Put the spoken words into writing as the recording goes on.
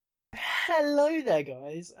Hello there,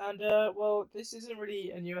 guys, and well, this isn't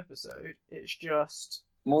really a new episode. It's just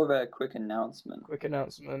More of a quick announcement. a quick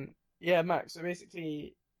announcement. Yeah, Max. So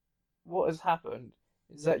basically, what has happened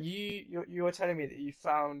is that you were telling me that you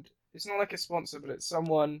found it's not like a sponsor, but it's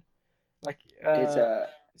someone like It's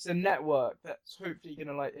it's a network that's hopefully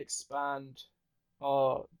gonna like expand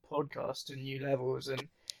our podcast to new levels and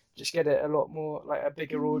just get it a lot more like a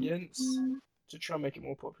bigger audience to try and make it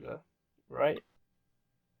more popular, right?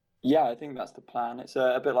 yeah, I think that's the plan. It's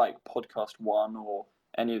a bit like Podcast One or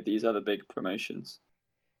any of these other big promotions.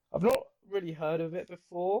 I've not really heard of it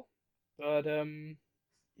before, but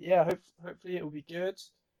yeah, hopefully it will be good.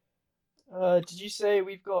 Did you say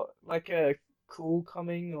we've got like a call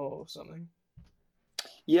coming or something?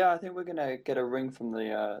 Yeah, I think we're gonna get a ring from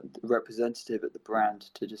the representative at the brand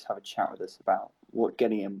to just have a chat with us about what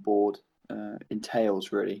getting on board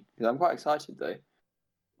entails, really. 'Cause I'm quite excited though,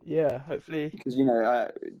 Yeah, hopefully. because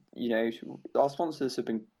our sponsors have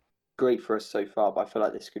been great for us so far, but I feel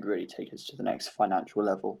like this could really take us to the next financial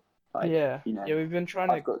level. Like, Yeah, yeah, we've been trying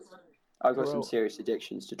I've to got I've got some grow. serious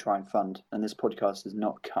addictions to try and fund, and this podcast is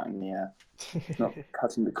not cutting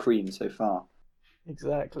the cream so far.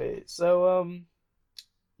 Exactly. So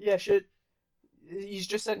yeah, should he's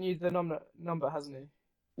just sent you the number, hasn't he?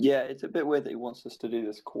 Yeah, it's a bit weird that he wants us to do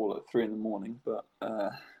this call at 3 in the morning, but I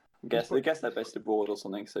He's guess pro I guess they're based abroad or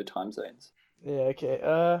something, so time zones. Yeah, okay.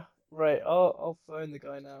 Right, I'll phone the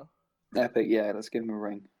guy now. Epic, yeah. Let's give him a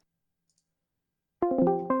ring.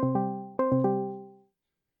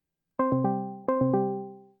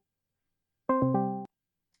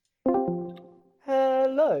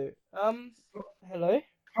 Hello. Hello.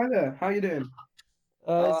 Hi there, how you doing? Is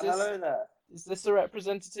Oh, this hello there. is this a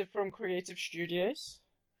representative from Creative Studios?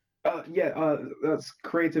 Yeah, that's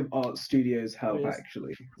Creative Art Studios Oh help yes.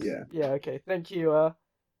 actually. Yeah. Yeah, okay. Thank you.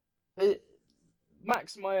 It,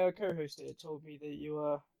 Max, my co-host here, told me that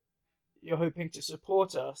you're hoping to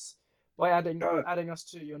support us by Uh, adding us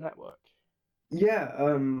to your network. yeah,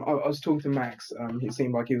 I was talking to Max. He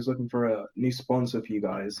seemed like he was looking for a new sponsor for you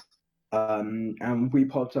guys. And we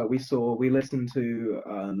popped up, we listened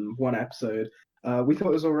to one episode. We thought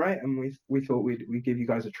it was all right, and we thought we'd give you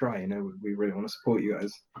guys a try. We really want to support you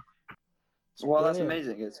guys. It's Well, that's brilliant.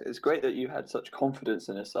 amazing. It's great that you had such confidence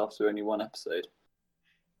in us after only one episode.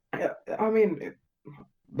 Yeah, I mean,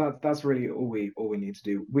 that's really all we need to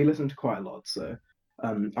do. We listen to quite a lot, so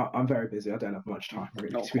I'm very busy. I don't have much time really,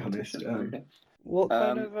 Not to be honest. competition, really. What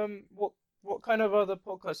kind Um, of what kind of other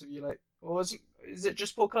podcasts have you like? Or is it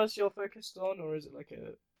just podcasts you're focused on, or is it like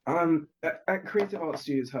a At Creative Art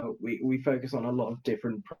Studios Help, we focus on a lot of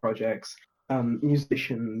different projects,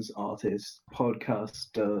 musicians, artists,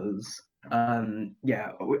 podcasters.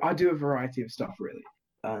 Yeah, I do a variety of stuff really.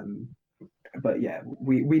 Um, but yeah,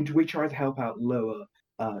 we try to help out lower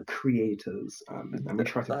creators, and we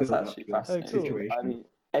try to that's build up actually the oh fascinating. cool. I situation. mean,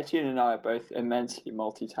 Etienne and I are both immensely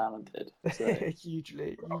multi-talented, so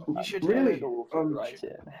Hugely. You should I'm Really, sure we'll fit you right should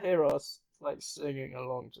in. hear us like singing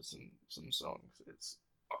along to some songs. It's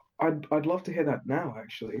I'd love to hear that now.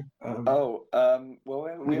 Actually, Oh, well, we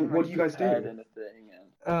haven't what really do you guys prepared do? anything,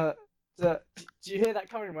 and uh do you hear that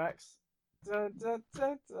coming, Max? Dun, dun,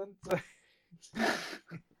 dun, dun, dun.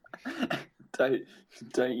 don't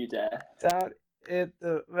don't you dare. Down in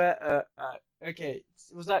the where okay.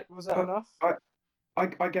 Was that Uh, enough? I,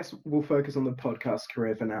 I guess we'll focus on the podcast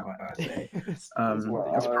career for now. I say. It's That's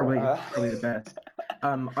brilliant. Well, probably the best.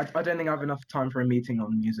 I don't think I have enough time for a meeting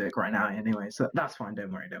on music right now anyway, so that's fine.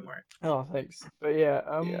 Don't worry, don't worry. Oh, thanks. But yeah,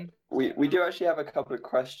 yeah, we do actually have a couple of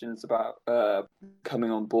questions about coming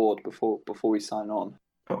on board before we sign on.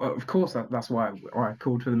 Of course, that's why I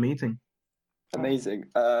called for the meeting. Amazing.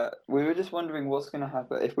 We were just wondering what's going to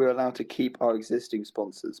happen if we're allowed to keep our existing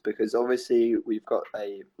sponsors, because obviously we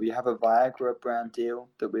have a Viagra brand deal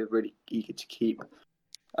that we're really eager to keep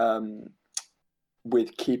um,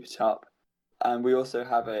 with Keep It Up, and we also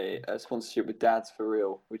have a sponsorship with Dads for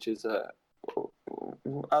Real, which is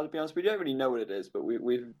I'll be honest, we don't really know what it is, but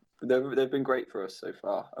they've been great for us so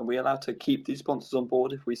far. Are we allowed to keep these sponsors on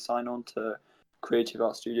board if we sign on to Creative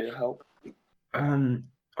Art Studio Help?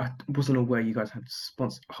 I wasn't aware you guys had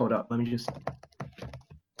sponsor. Hold up, let me just.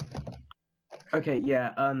 Okay,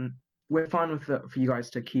 yeah. We're fine with for you guys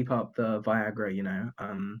to keep up the Viagra,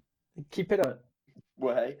 keep it up. but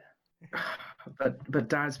Way. but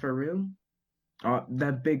Dad's for real.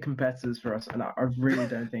 They're big competitors for us, and I really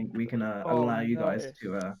don't think we can Oh allow you guys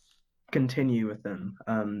no. to continue with them.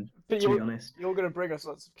 But To be honest, you're gonna bring us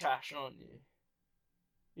lots of cash, aren't you?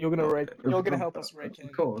 You're gonna help us rake in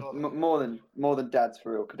Of course. dollars. More than Dad's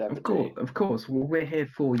for real could ever do. Of course. Well, we're here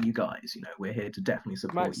for you guys. We're here to definitely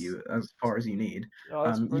support Max, you as far as you need. oh,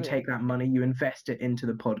 that's You brilliant. take that money, you invest it into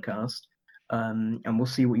the podcast, and we'll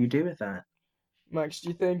see what you do with that. Max, do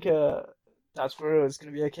you think Dad's for real is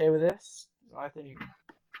gonna be okay with this? I think.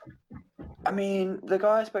 I mean, the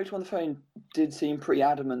guy I spoke to on the phone did seem pretty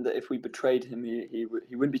adamant that if we betrayed him, he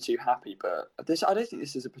wouldn't be too happy. But I don't think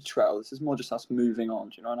this is a betrayal. This is more just us moving on.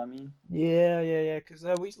 Do you know what I mean? Yeah. Because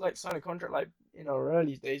we like signed a contract like in our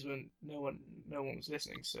early days when no one was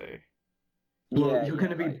listening. So Well, you're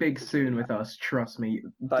going to be like, big soon with us. Trust me.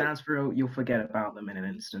 Like- Dad's for real. You'll forget about them in an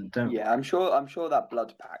instant. Don't. Yeah, I'm sure that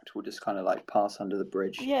blood pact will just kind of like pass under the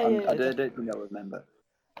bridge. Yeah, I don't definitely. think they'll remember.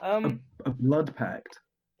 A blood pact.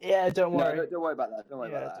 Yeah, don't worry. No, don't worry about that. Don't worry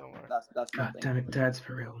Yeah, about that. don't worry. That's God nothing. damn it, Dad's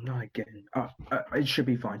for real. Not again. It should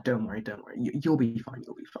be fine. Don't worry. You'll be fine.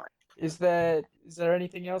 You'll be fine. Is there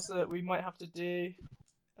anything else that we might have to do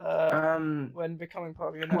when becoming part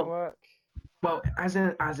of your network? Well, as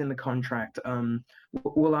in the contract,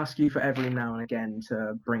 we'll ask you for every now and again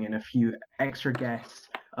to bring in a few extra guests,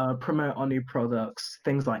 promote our new products,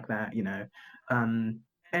 things like that.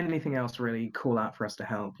 Anything else really, call out for us to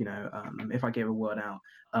help. If I give a word out,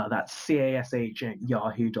 that's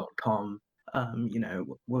cash@yahoo.com.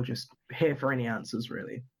 We'll just here for any answers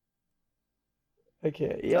really.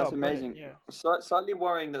 Okay, yeah, That's amazing. Yeah. Slightly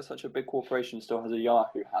worrying that such a big corporation still has a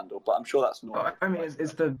Yahoo handle, but I'm sure that's normal. I mean,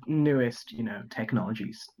 it's the newest,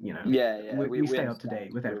 technologies. Yeah. We stay up to understand.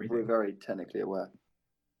 date with everything. We're very technically aware.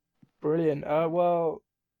 Brilliant. Well,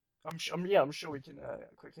 I'm sure we can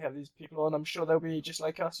quickly have these people on. I'm sure they'll be just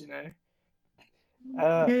like us.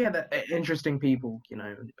 They're interesting people.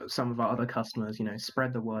 Some of our other customers.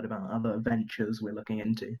 Spread the word about other ventures we're looking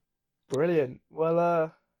into. Brilliant.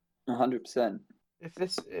 Well, 100%. if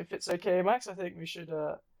it's okay, Max, I think we should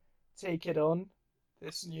take it on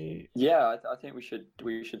this new. Yeah, I think we should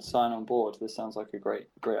sign on board. This sounds like a great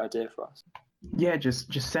idea for us. Yeah,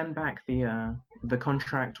 just send back the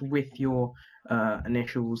contract with your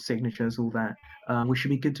initials, signatures, all that. We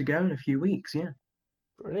should be good to go in a few weeks. Yeah.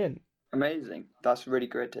 Brilliant. Amazing. That's really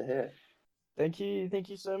great to hear. Thank you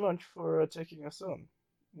so much for taking us on.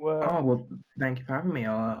 Well, thank you for having me.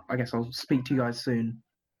 I guess I'll speak to you guys soon.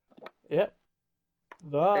 Yep.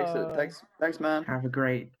 Bye. Excellent. Thanks, man. Have a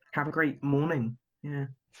great morning. Yeah.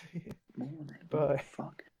 Morning. Bye.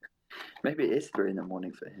 Fuck. Maybe it is 3 in the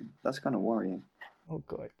morning for him. That's kind of worrying. Oh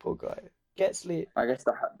God, poor guy. Get sleep. I guess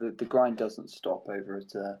the grind doesn't stop over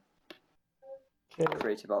at Okay.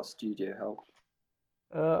 Creative Arts Studio Help.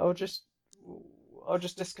 I'll just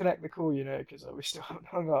disconnect the call, because we still haven't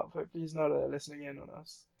hung up. Hopefully he's not listening in on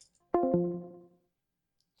us.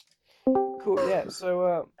 Cool. Yeah.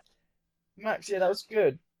 So, Max, yeah, that was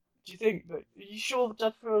good. Do you think that? Are you sure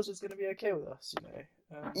Dad Furrows is going to be okay with us?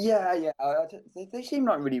 Yeah. They seem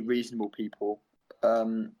like really reasonable people.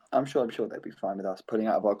 I'm sure they'll be fine with us pulling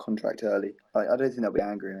out of our contract early. I don't think they'll be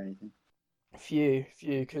angry or anything. Few,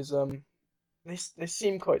 because they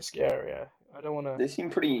seem quite scary. I don't want to. They seem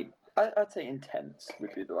pretty. I'd say intense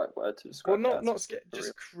would be the right word to describe. Well, not scary,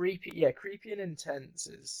 just creepy. Yeah, creepy and intense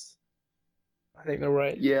is. I think they're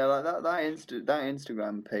right. Yeah, like that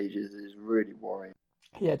Instagram page is really worrying.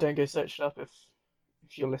 Yeah, don't go search it up if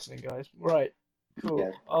you're listening, guys. Right, cool.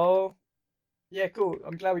 Yeah. Oh, yeah, cool.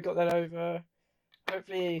 I'm glad we got that over.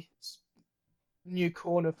 Hopefully, new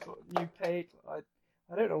page. I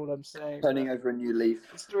don't know what I'm saying. Turning over a new leaf.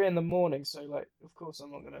 It's 3 in the morning, so of course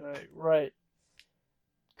I'm not gonna know. Right.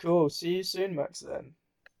 Cool. See you soon, Max. Then.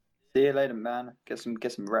 See you later, man. Get some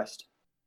rest.